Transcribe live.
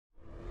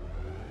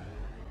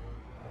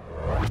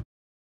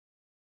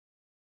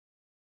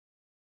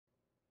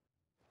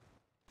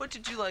What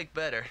did you like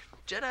better,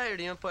 Jedi or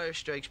The Empire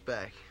Strikes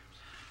Back?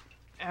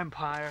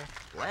 Empire.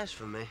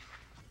 Blasphemy.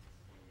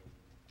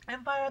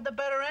 Empire had the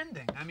better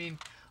ending. I mean,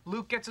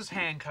 Luke gets his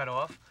hand cut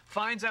off,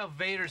 finds out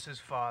Vader's his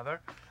father,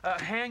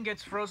 hand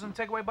gets frozen,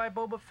 taken away by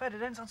Boba Fett.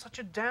 It ends on such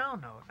a down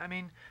note. I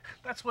mean,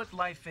 that's what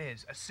life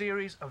is, a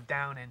series of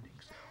down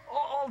endings.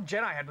 All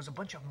Jedi had was a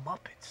bunch of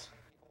Muppets.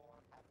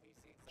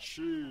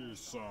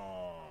 Chisa,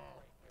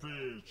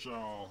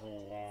 Picha,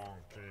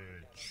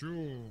 Honke,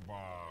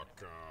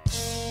 Chewbacca.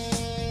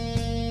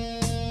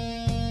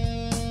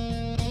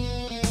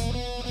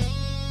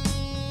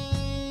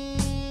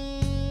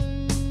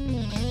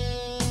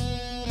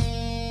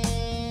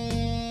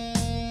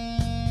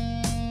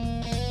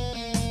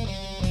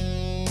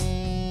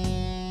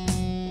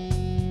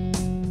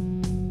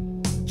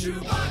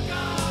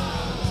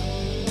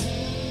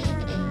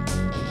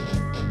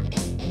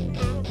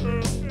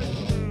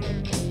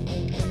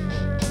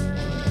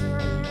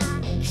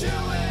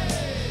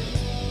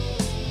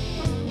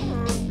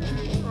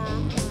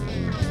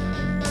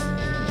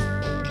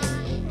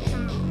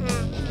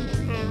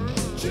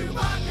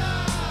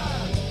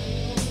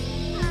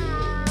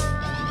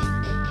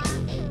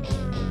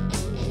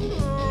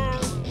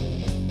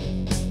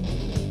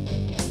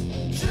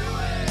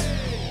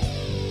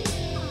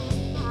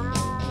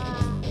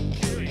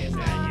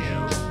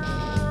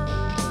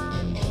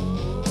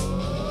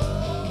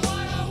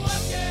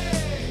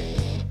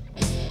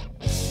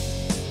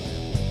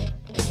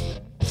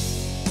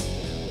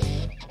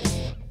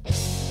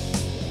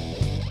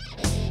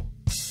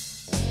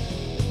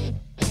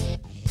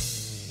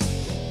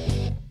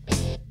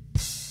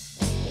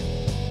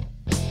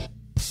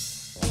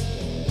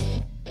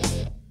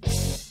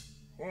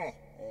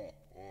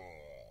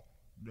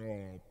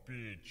 No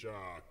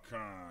Picha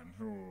can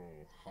who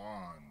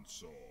Han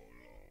Solo.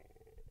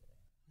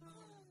 1,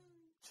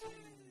 2,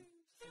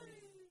 3,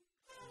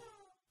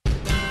 4.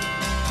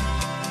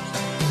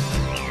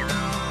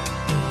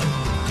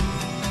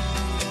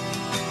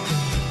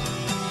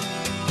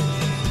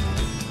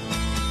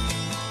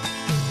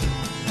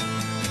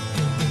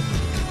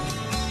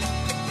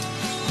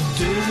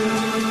 Do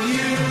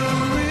you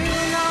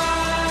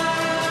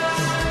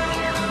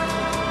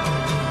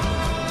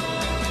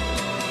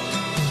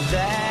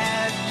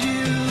that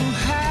you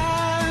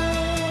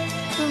have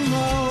the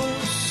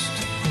most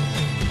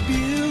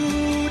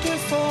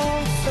beautiful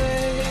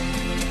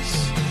face?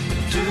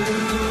 Do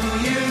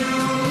you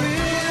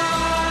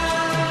realize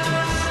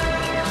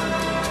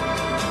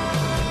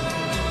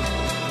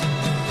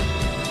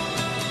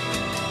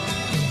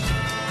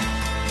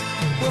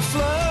we're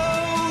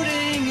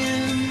floating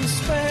in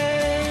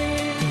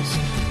space?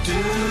 Do you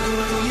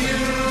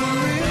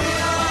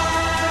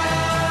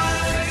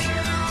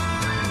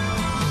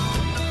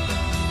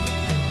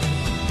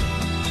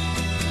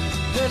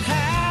that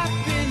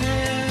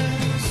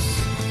happiness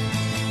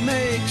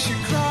makes you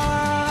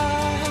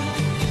cry?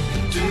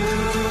 Do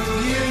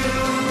you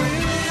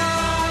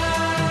realize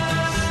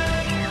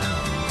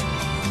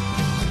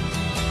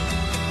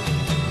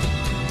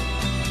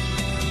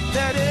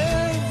that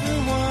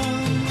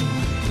everyone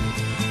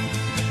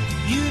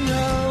you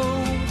know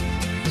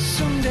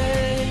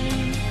someday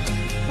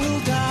will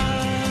die?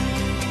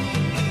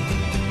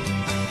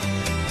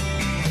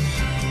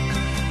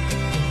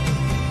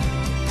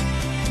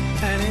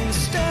 And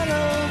instead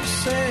of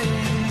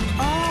saying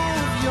all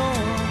of your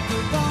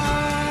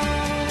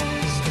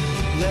goodbyes,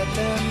 let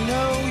them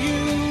know you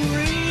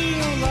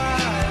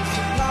realize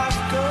that life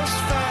goes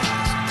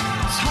fast.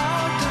 It's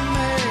hard to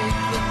make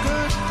the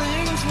good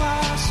things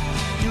last.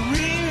 You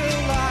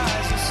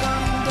realize the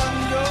sun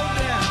doesn't go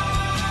down.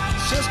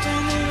 It's just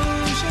an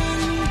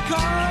illusion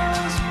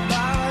caused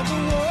by the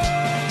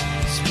world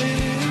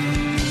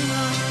spinning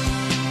round.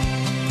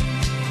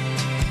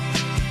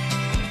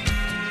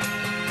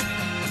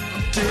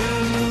 Do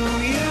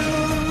you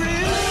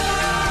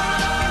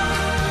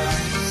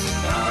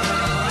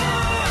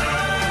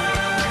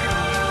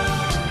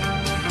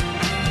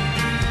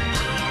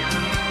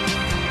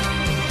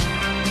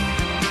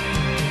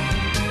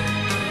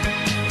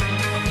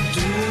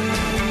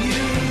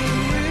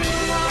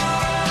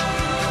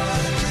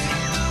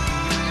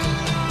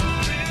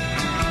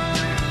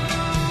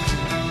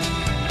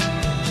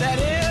that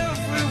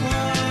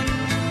everyone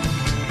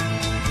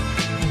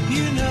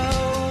you know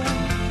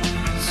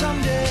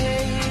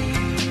someday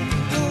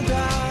will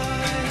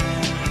die?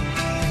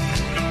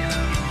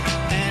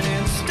 And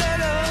instead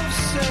of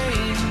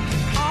saying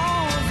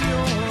all of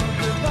your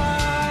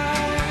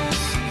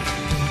goodbyes,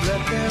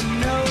 let them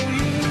know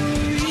you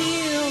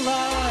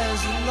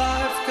realize that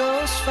life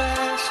goes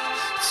fast.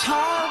 It's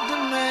hard to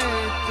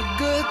make the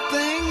good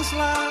things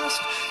last.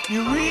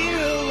 You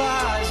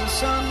realize the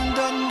sun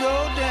doesn't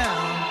go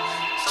down.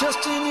 It's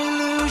just an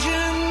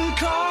illusion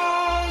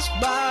caused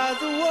by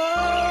the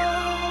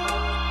world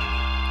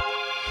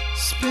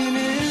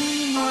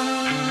spinning round.